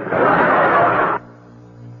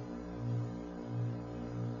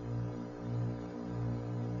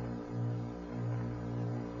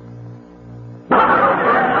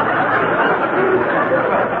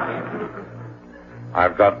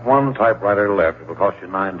 I've got one typewriter left. It'll cost you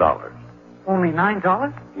 $9. Only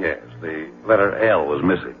 $9? Yes, the letter L was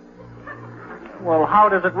missing. Well, how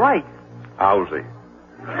does it write? Lousy.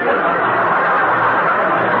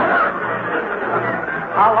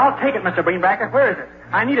 I'll take it, Mr. Greenbacker. Where is it?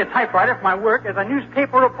 I need a typewriter for my work as a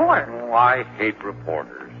newspaper reporter. Oh, I hate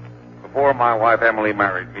reporters. Before my wife Emily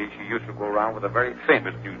married me, she used to go around with a very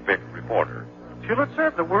famous newspaper reporter. Will it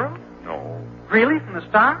serve the world? No. Really? From the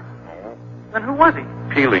Star? No. Then who was he?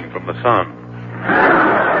 Peeling from the sun.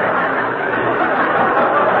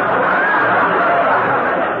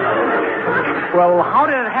 Well, how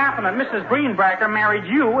did it happen that Mrs. Greenbacker married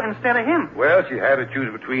you instead of him? Well, she had to choose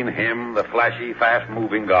between him, the flashy,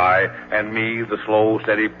 fast-moving guy, and me, the slow,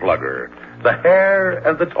 steady plugger. The hare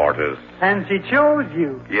and the tortoise. And she chose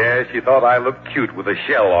you. Yes, she thought I looked cute with a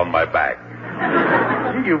shell on my back.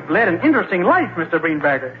 Gee, you've led an interesting life, Mr.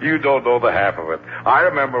 Greenberger. You don't know the half of it. I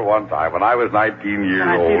remember one time when I was 19 years Can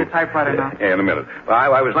I old. see the typewriter now? In a minute.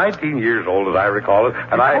 I was 19 years old, as I recall it,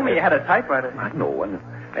 and You told me you had a typewriter. I know. And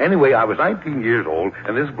anyway, I was 19 years old,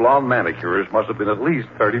 and this blonde manicurist must have been at least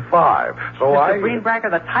 35. So Mr. Greenberger,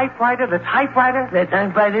 the typewriter. The typewriter.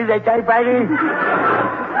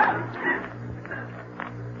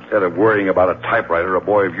 Instead of worrying about a typewriter, a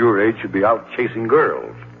boy of your age should be out chasing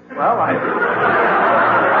girls. Well,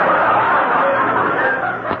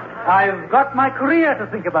 I've got my career to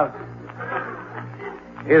think about.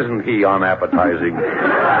 Isn't he unappetizing?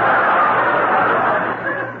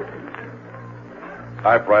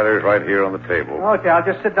 Typewriter's right here on the table. Okay, I'll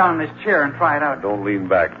just sit down in this chair and try it out. Don't lean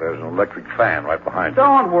back. There's an electric fan right behind you.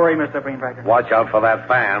 Don't worry, Mr. Greenberger. Watch out for that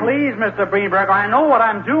fan. Please, Mr. Greenberger, I know what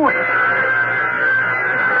I'm doing.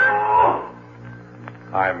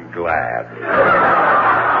 I'm glad.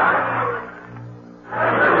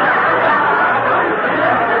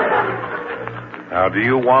 Now, do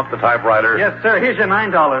you want the typewriter? Yes, sir. Here's your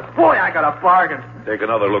 $9. Boy, I got a bargain. Take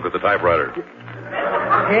another look at the typewriter.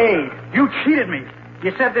 Hey, you cheated me.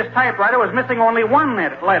 You said this typewriter was missing only one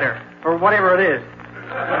letter, or whatever it is.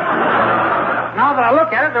 Now that I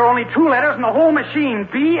look at it, there are only two letters in the whole machine,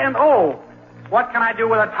 B and O. What can I do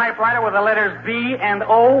with a typewriter with the letters B and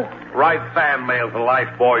O? Write fan mail to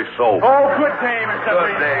Lifebuoy Soap. Oh, good day, Mr.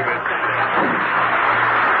 Good day, Mr.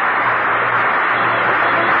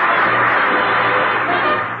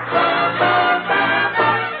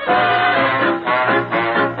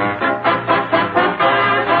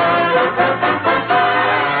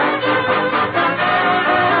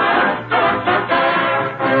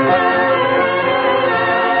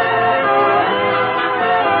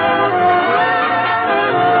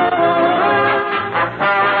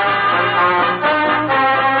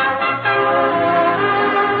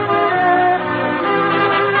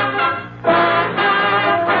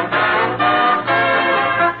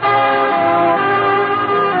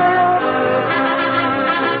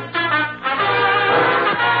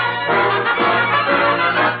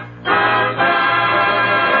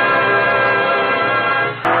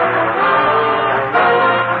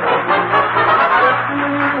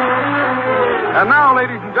 And now,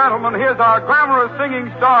 ladies and gentlemen, here's our glamorous singing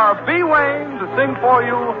star, B. Wayne, to sing for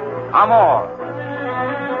you, Amor.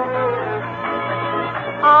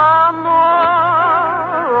 Amor,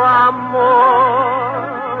 amor,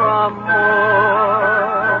 amor.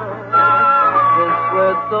 This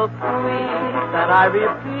word so sweet that I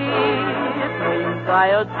repeat means I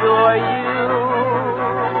adore you.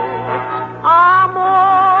 Amor,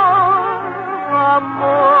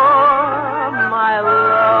 amor, my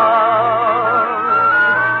love.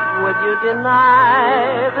 Would you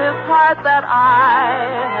deny this heart that I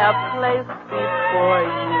have placed before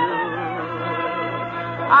you?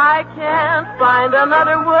 I can't find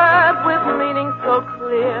another word with meaning so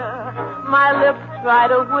clear. My lips try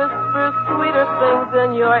to whisper sweeter things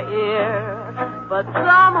in your ear. But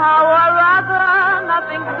somehow or other,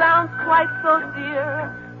 nothing sounds quite so dear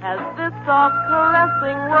as this soft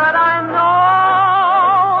caressing word I know.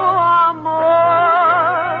 Amor,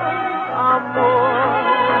 amor,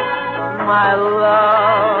 my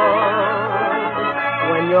love.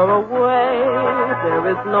 When you're away, there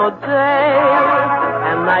is no day,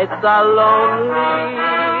 and nights are lonely.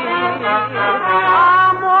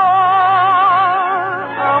 Amor,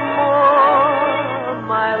 amor,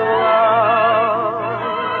 my love.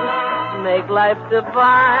 Make life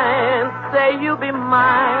divine. Say you be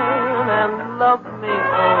mine and love me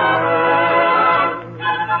only.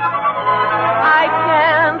 I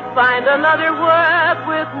can't find another word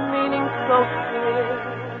with meaning so clear.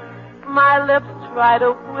 My lips try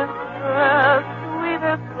to whisper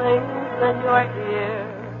sweeter things in your ear.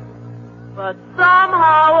 But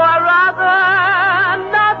somehow or other,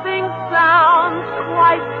 nothing sounds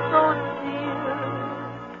quite so dear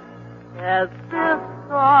as this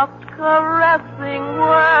soft caressing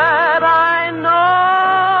word I know.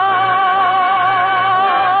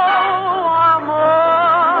 Amor,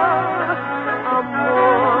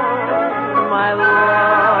 amor, my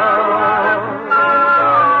love.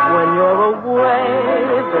 When you're away,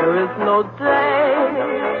 there is no day,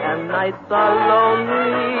 and nights are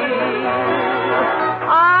lonely.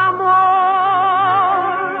 Amor,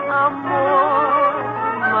 amor,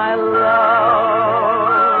 my love.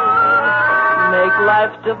 Make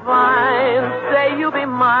life divine. Say you be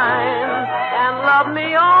mine and love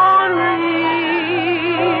me only.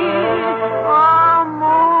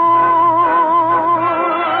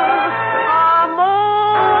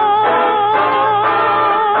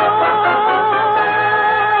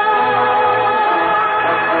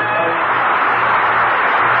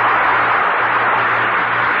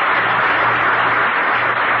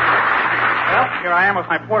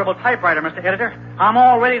 portable typewriter, Mr. Editor. I'm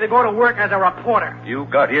all ready to go to work as a reporter. You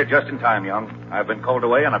got here just in time, Young. I've been called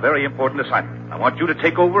away on a very important assignment. I want you to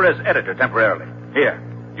take over as editor temporarily. Here,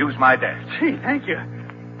 use my desk. Gee, thank you.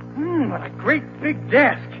 What a great big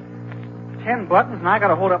desk. 10 buttons, and I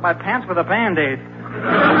gotta hold up my pants with a Band-Aid.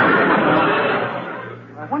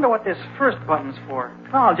 I wonder what this first button's for.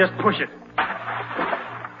 I'll just push it.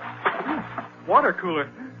 Water cooler.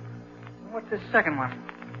 What's this second one?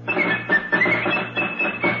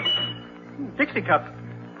 Dixie cup.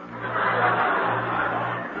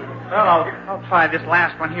 Well, I'll try this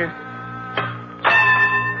last one here.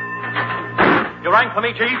 You rang for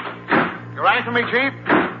me, Chief? You rang for me, Chief?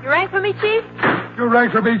 You rang for me, Chief? You rang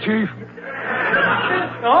for me, Chief.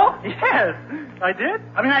 Oh, yes. I did?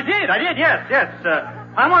 I did, yes.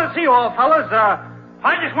 I want to see you all, fellas.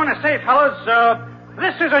 I just want to say, fellas,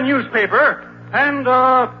 this is a newspaper, and,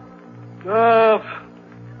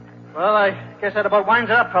 well, I guess that about winds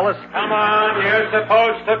it up, fellas. Come on, you're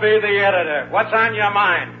supposed to be the editor. What's on your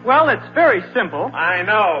mind? Well, it's very simple. I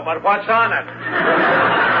know, but what's on it?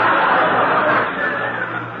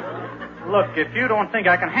 Look, if you don't think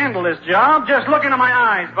I can handle this job, just look into my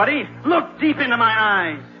eyes, buddy. Look deep into my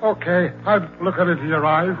eyes. Okay, I'm looking into your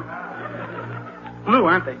eyes. Blue,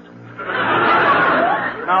 aren't they?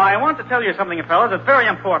 Now, I want to tell you something, fellas. It's very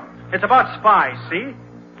important. It's about spies, see?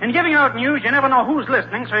 In giving out news, you never know who's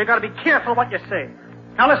listening, so you got to be careful what you say.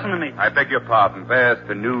 Now, listen to me. I beg your pardon. Where's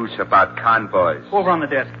the news about convoys? Over on the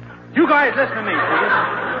desk. You guys listen to me, please.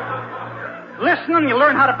 Listen and you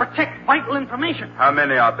learn how to protect vital information. How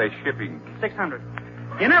many are they shipping? 600.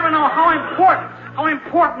 You never know how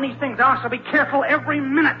important these things are, so be careful every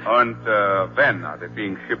minute. And when are they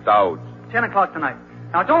being shipped out? 10 o'clock tonight.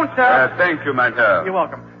 Now, don't, Thank you, mein Herr. You're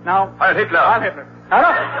welcome. Now... Heil Hitler. Heil Hitler.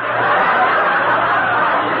 Hello?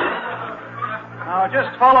 Now,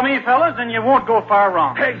 just follow me, fellas, and you won't go far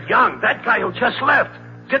wrong. Hey, Young, that guy who just left.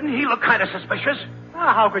 Didn't he look kind of suspicious?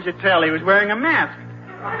 Well, how could you tell? He was wearing a mask.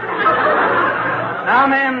 Now,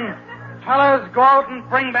 men, fellas, go out and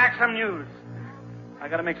bring back some news. I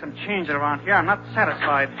gotta make some changes around here. I'm not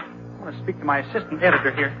satisfied. I want to speak to my assistant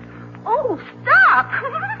editor here. Oh, stop!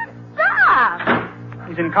 Stop!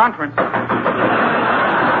 He's in conference.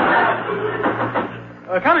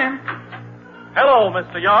 Come in. Hello,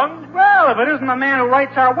 Mr. Young. Well, if it isn't the man who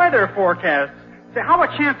writes our weather forecasts. Say, how are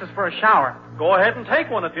chances for a shower? Go ahead and take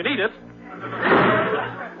one if you need it.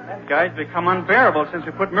 That guy's become unbearable since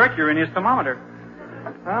we put mercury in his thermometer.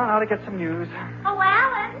 Well, now to get some news. Oh,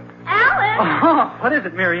 Alan! Alan! Oh, what is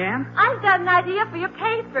it, Mary Ann? I've got an idea for your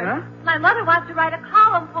paper. Huh? My mother wants to write a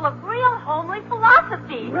column full of real homely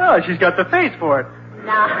philosophy. Well, she's got the face for it.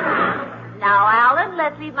 Now, Alan,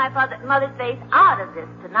 let's leave my mother's face out of this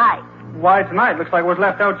tonight. Why tonight? Looks like it was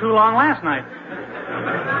left out too long last night.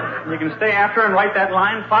 You can stay after and write that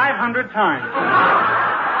line 500 times.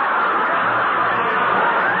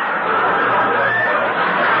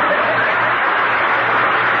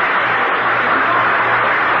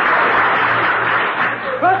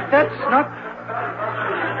 But that's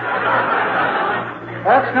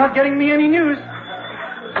not getting me any news.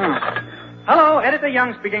 Hello, Editor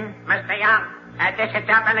Young speaking. Mr. Young, this is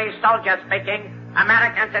Japanese soldier speaking.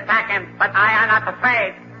 Americans attacking, but I am not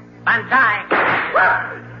afraid. Banzai.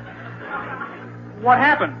 What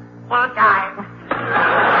happened? Won't die.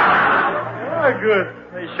 Oh, good.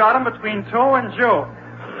 They shot him between toe and jaw.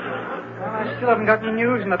 Well, I still haven't got any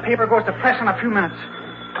news, and the paper goes to press in a few minutes.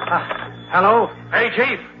 Hello? Hey,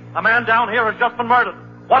 Chief. A man down here has just been murdered.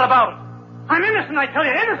 What about it? I'm innocent, I tell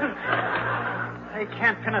you, innocent. They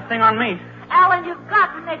can't pin a thing on me. Alan, you've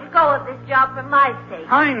got to make a go of this job for my sake.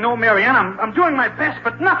 I know, Marianne. I'm doing my best,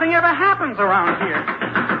 but nothing ever happens around here.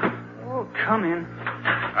 Oh, come in.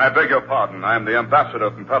 I beg your pardon. I'm the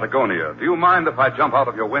ambassador from Patagonia. Do you mind if I jump out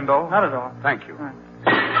of your window? Not at all. Thank you.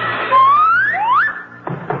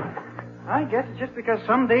 I guess it's just because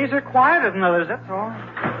some days are quieter than others, that's all.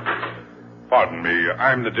 Pardon me,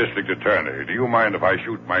 I'm the district attorney. Do you mind if I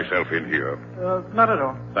shoot myself in here? Not at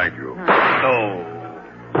all. Thank you. No.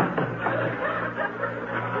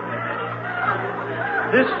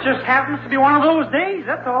 This just happens to be one of those days,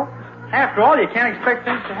 that's all. After all, you can't expect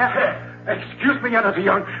things to happen. Excuse me, Editor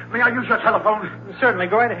Young. May I use your telephone? Certainly,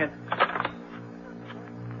 go right ahead.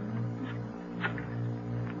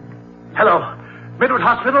 Hello. Midwood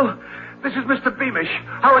Hospital? This is Mr. Beamish.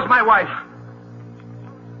 How is my wife?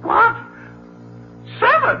 What?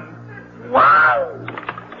 7? Wow!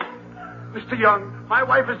 Mr. Young, my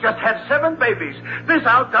wife has just had 7 babies. This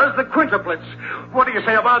outdoes the quintuplets. What do you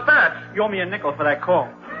say about that? You owe me a nickel for that call.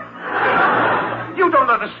 You don't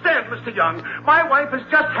understand, Mr. Young. My wife has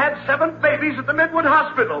just had 7 babies at the Midwood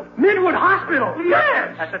Hospital. Midwood Hospital?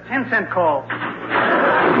 Yes. That's a 10-cent call.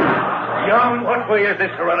 Young, what way is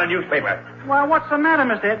this to run a newspaper? Well, what's the matter,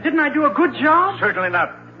 Mr. Ed? Didn't I do a good job? Certainly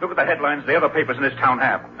not. Look at the headlines the other papers in this town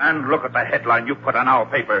have. And look at the headline you put on our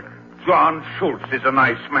paper. John Schultz is a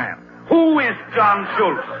nice man. Who is John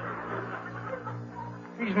Schultz?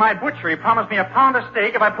 He's my butcher. He promised me a pound of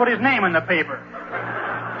steak if I put his name in the paper.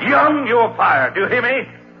 Young, you're fired. Do you hear me?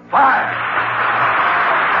 Fired.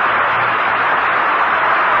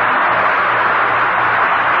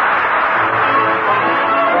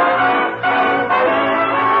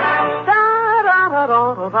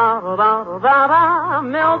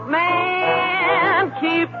 Milkman,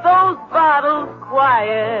 keep those bottles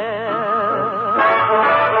quiet.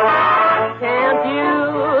 Can't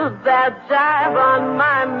use that jive on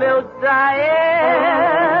my milk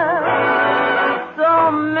diet.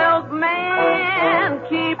 So, milkman,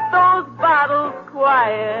 keep those bottles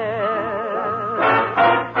quiet.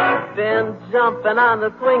 Been jumping on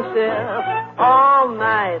the swing shift all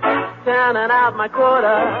night, turning out my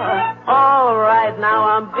quota. All right, now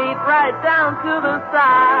I'm beat right down to the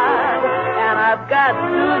side, and I've got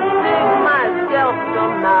to dig myself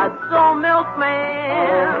some knots. So,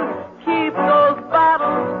 milkman, keep those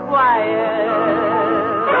bottles quiet.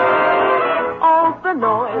 Oh, the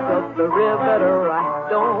noise of the river, I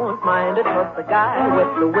don't mind it, but the guy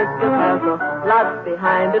with the whiskers has a lot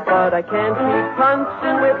behind it. But I can't keep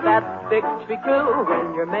punching with that victory crew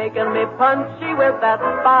when you're making me punchy with that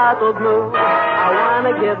bottled move. I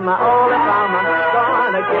wanna give my all if I'm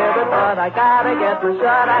gonna give it, but I gotta get the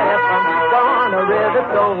shut eye if I'm gonna riv it.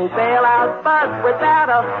 So bail out Bud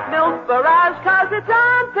without a milk barrage, 'cause it's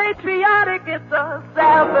unpatriotic, it's a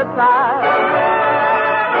sabotage.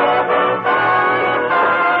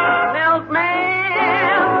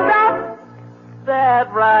 Milkman, stop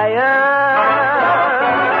that riot.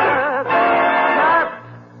 But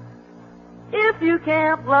if you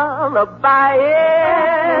can't lullaby it,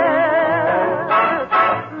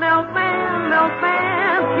 milkman,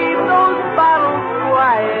 milkman, keep those bottles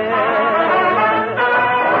quiet.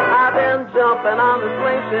 I've been jumping on the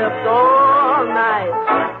swing shift all night,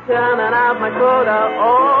 turning out my quota.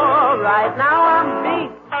 All right, now I'm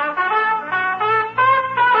beat.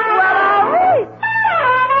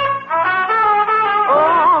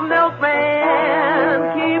 Oh,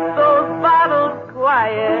 milkman, keep those bottles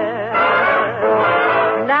quiet.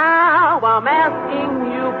 Now I'm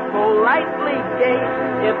asking you politely, Gate,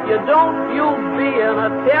 if you don't, you'll be in a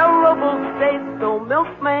terrible state. So,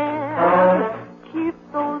 milkman, keep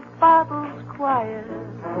those bottles quiet.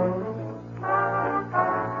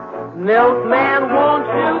 Milkman, won't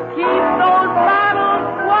you keep those bottles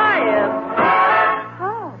quiet?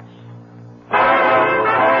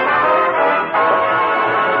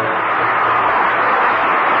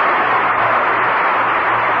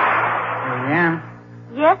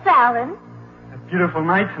 Yes, Alan. A beautiful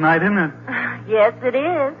night tonight, isn't it? Yes, it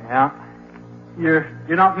is. Yeah. You're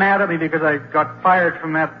not mad at me because I got fired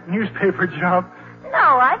from that newspaper job?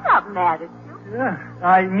 No, I'm not mad at you. Yeah.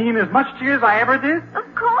 I mean as much to you as I ever did?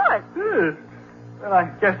 Of course. Well, I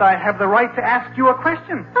guess I have the right to ask you a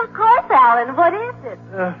question. Of course, Alan. What is it?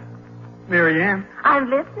 Mary Ann. I'm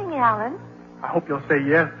listening, Alan. I hope you'll say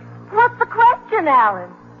yes. What's the question,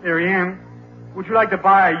 Alan? Mary Ann, would you like to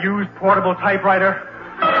buy a used portable typewriter?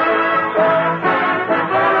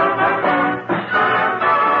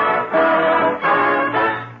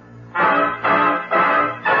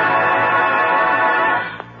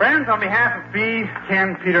 Friends, on behalf of B,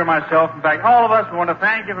 Ken, Peter, myself, in fact, all of us, we want to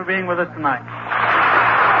thank you for being with us tonight.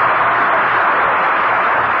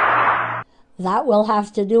 That will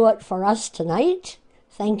have to do it for us tonight.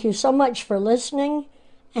 Thank you so much for listening,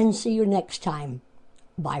 and see you next time.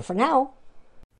 Bye for now.